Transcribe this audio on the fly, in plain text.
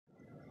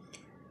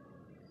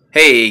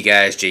Hey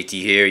guys,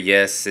 JT here.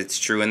 Yes, it's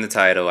true in the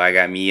title. I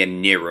got me a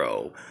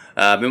Nero.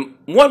 Been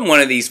wanting one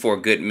of these for a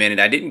good minute.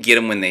 I didn't get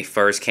them when they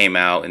first came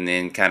out, and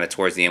then kind of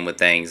towards the end with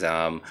things,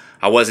 I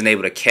wasn't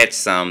able to catch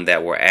some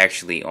that were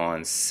actually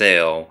on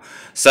sale.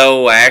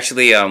 So I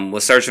actually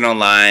was searching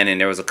online, and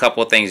there was a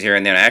couple of things here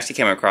and there. And I actually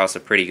came across a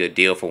pretty good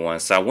deal for one,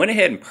 so I went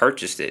ahead and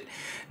purchased it.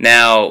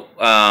 Now,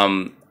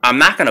 I'm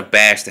not gonna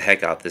bash the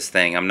heck out this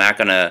thing. I'm not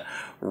gonna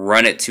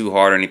run it too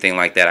hard or anything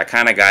like that. I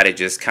kind of got it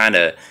just kind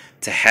of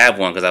to have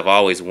one because I've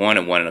always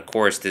wanted one, and of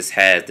course this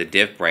has the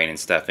diff brain and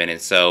stuff in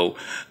it. So,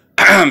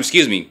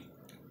 excuse me,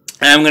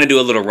 I'm gonna do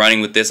a little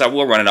running with this. I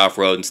will run it off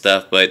road and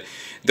stuff, but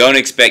don't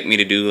expect me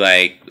to do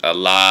like a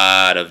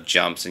lot of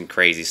jumps and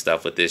crazy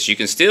stuff with this. You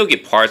can still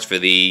get parts for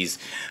these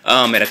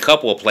at a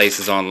couple of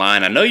places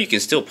online. I know you can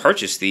still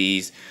purchase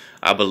these,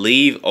 I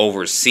believe,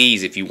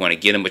 overseas if you want to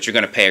get them, but you're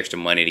going to pay extra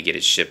money to get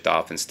it shipped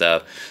off and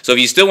stuff. So if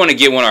you still want to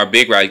get one on our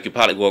big route, you could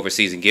probably go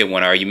overseas and get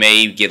one, or you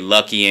may get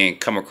lucky and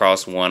come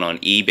across one on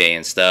eBay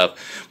and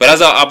stuff. But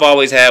as I've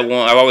always had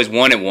one, I've always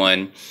wanted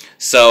one.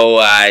 So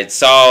I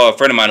saw a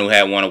friend of mine who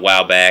had one a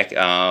while back,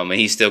 and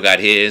he still got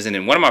his. And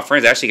then one of my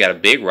friends actually got a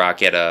big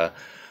rock at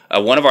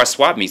one of our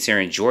swap meets here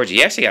in Georgia.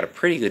 He actually got a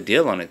pretty good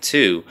deal on it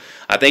too.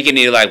 I think it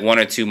needed like one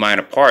or two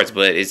minor parts,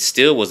 but it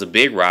still was a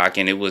big rock,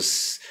 and it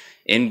was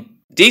in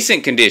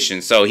decent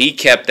condition. So he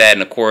kept that,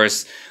 and of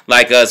course,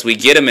 like us, we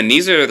get them, and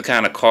these are the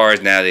kind of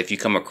cars now that if you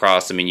come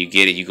across them and you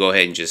get it, you go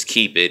ahead and just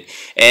keep it,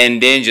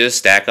 and then just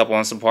stack up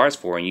on some parts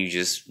for it, and you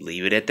just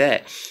leave it at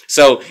that.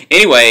 So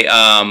anyway,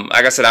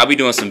 like I said, I'll be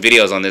doing some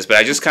videos on this, but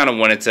I just kind of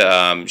wanted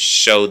to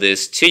show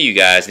this to you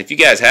guys. If you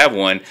guys have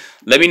one,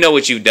 let me know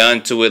what you've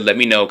done to it. Let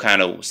me know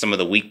kind of some of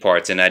the weak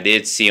parts. And I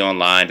did see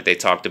online that they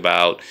talked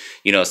about,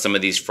 you know, some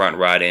of these front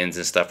rod ends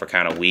and stuff are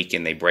kind of weak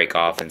and they break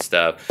off and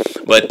stuff.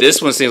 But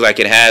this one seems like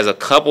it has a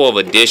couple of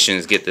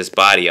additions, get this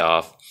body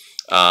off,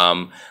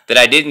 that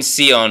I didn't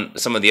see on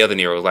some of the other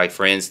Neros. Like,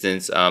 for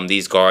instance,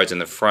 these guards in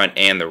the front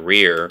and the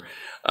rear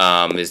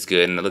is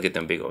good. And look at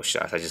them big old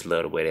shots. I just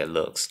love the way that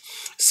looks.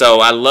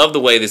 So I love the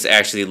way this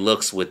actually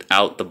looks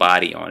without the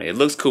body on it. It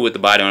looks cool with the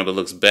body on it, but it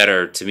looks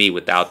better to me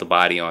without the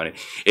body on it.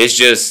 It's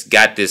just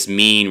got this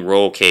mean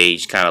roll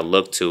cage kind of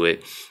look to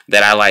it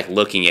that I like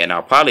looking at. And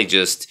I'll probably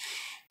just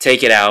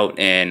take it out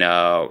and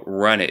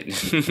run it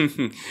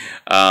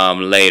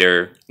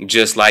later,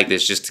 just like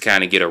this, just to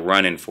kind of get a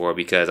run-in for it,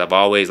 because I've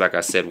always, like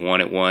I said,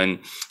 wanted one. And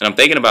I'm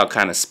thinking about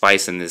kind of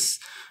spicing this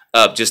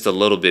up just a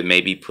little bit,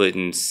 maybe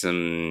putting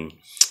some,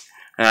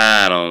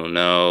 I don't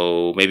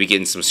know, maybe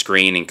getting some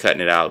screen and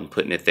cutting it out and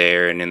putting it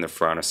there and in the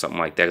front or something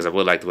like that, because I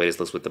would like the way this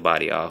looks with the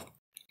body off.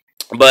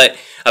 But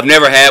I've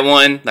never had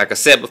one. Like I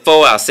said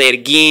before, I'll say it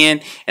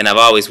again, and I've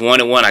always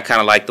wanted one. I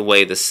kind of like the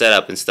way the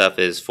setup and stuff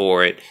is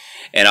for it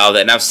and all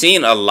that. And I've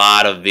seen a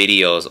lot of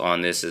videos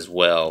on this as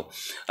well.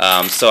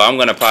 So I'm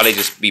going to probably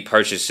just be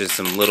purchasing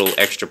some little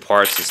extra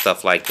parts and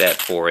stuff like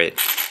that for it.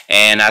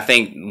 And I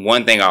think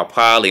one thing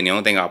the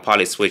only thing I'll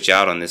probably switch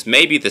out on this,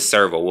 maybe the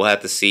servo. We'll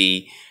have to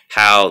see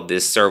how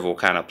this servo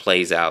kind of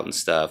plays out and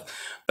stuff.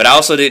 But I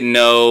also didn't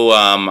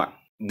know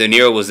the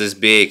Nero was this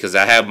big, because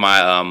I have my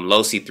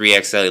Losi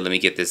 3XL. Let me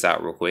get this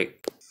out real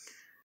quick.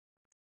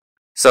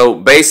 So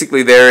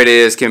basically there it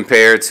is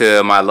compared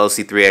to my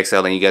Losi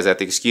 3XL, and you guys have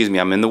to excuse me,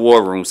 I'm in the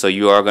war room, so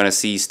you are going to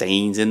see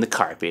stains in the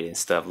carpet and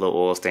stuff, little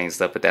oil stains and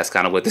stuff, but that's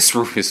kind of what this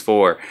room is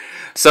for.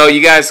 So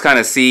you guys kind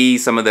of see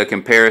some of the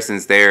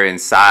comparisons there in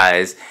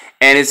size,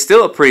 and it's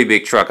still a pretty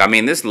big truck. I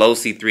mean, this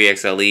Losi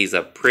 3XLE is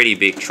a pretty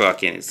big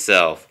truck in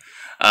itself.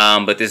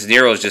 But this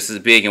Nero is just as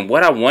big. And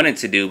what I wanted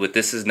to do, but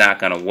this is not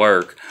going to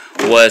work,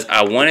 was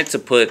I wanted to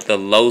put the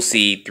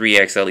Losi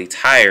 3XLE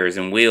tires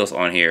and wheels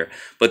on here.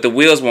 But the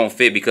wheels won't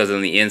fit because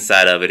on the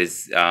inside of it,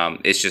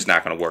 it's just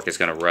not going to work. It's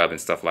going to rub and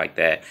stuff like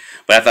that.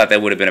 But I thought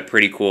that would have been a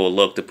pretty cool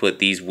look to put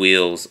these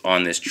wheels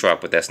on this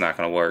truck, but that's not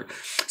going to work.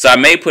 So I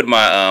may put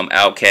my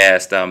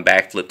Outcast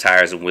backflip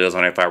tires and wheels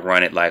on it if I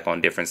run it like on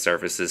different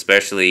surfaces,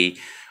 especially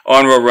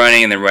on-road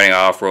running and then running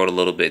off-road a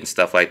little bit and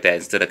stuff like that,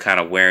 instead of kind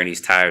of wearing these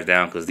tires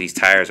down, because these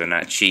tires are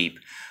not cheap.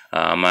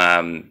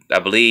 I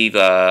believe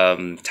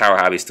Tower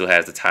Hobby still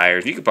has the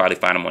tires. You could probably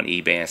find them on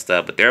eBay and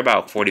stuff, but they're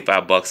about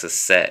 45 bucks a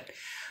set.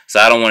 So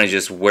I don't want to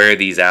just wear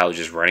these out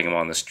just running them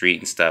on the street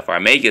and stuff. Or I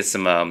may get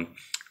some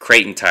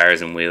Creighton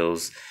tires and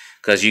wheels,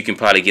 because you can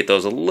probably get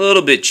those a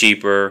little bit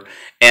cheaper.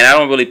 And I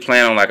don't really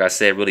plan on, like I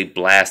said, really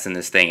blasting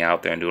this thing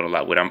out there and doing a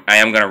lot with it. I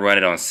am going to run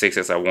it on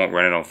 6S. I won't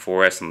run it on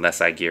 4S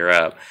unless I gear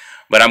up.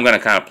 But I'm going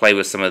to kind of play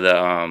with some of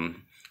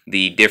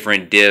the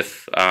different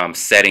diff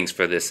settings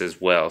for this as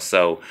well.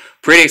 So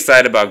pretty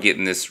excited about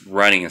getting this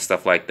running and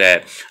stuff like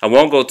that. I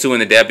won't go too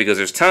into depth because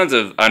there's tons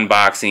of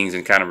unboxings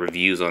and kind of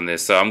reviews on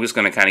this. So I'm just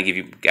going to kind of give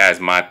you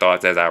guys my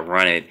thoughts as I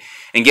run it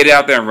and get it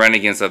out there and run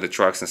against other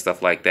trucks and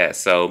stuff like that.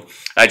 So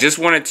I just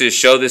wanted to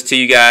show this to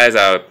you guys.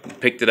 I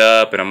picked it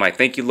up and I'm like,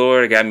 thank you,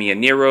 Lord. I got me a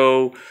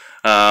Nero.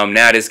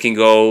 Now this can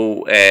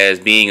go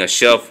as being a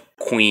shelf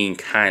queen,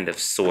 kind of,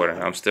 sort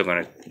of. I'm still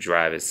going to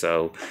drive it,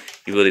 so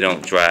you really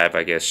don't drive,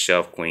 I guess,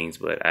 shelf queens,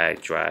 but I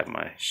drive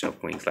my shelf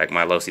queens, like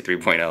my Losi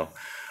 3.0,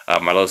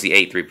 my Losi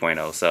 8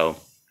 3.0. So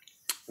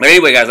But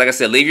anyway, guys, like I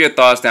said, leave your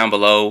thoughts down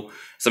below.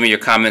 Some of your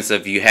comments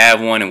if you have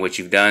one and what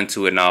you've done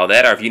to it and all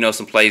that. Or if you know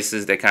some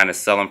places that kind of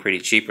sell them pretty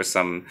cheap or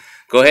something,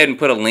 go ahead and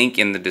put a link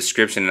in the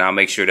description and I'll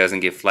make sure it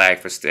doesn't get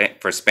flagged for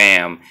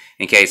spam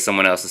in case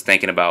someone else is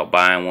thinking about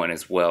buying one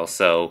as well.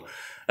 So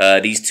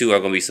these two are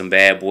going to be some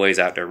bad boys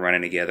out there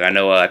running together. I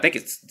know, I think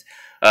it's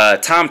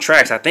Tom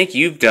Tracks. I think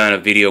you've done a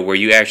video where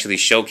you actually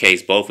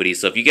showcase both of these.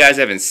 So if you guys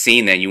haven't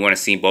seen that and you want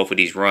to see both of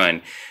these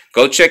run,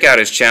 go check out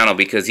his channel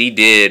because he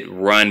did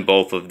run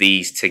both of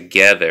these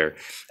together.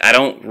 I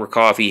don't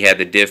recall if he had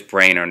the diff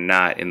brain or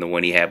not in the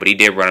one he had, but he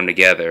did run them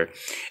together.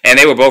 And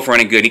they were both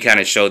running good. He kind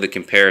of showed the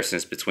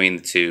comparisons between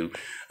the two.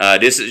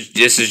 This is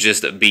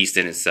just a beast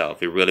in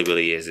itself. It really,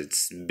 really is.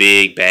 It's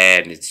big,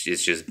 bad, and it's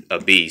just a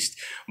beast.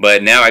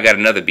 But now I got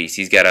another beast.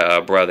 He's got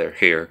a brother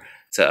here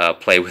to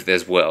play with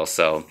as well.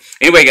 So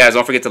anyway, guys,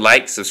 don't forget to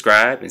like,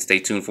 subscribe, and stay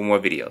tuned for more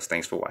videos.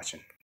 Thanks for watching.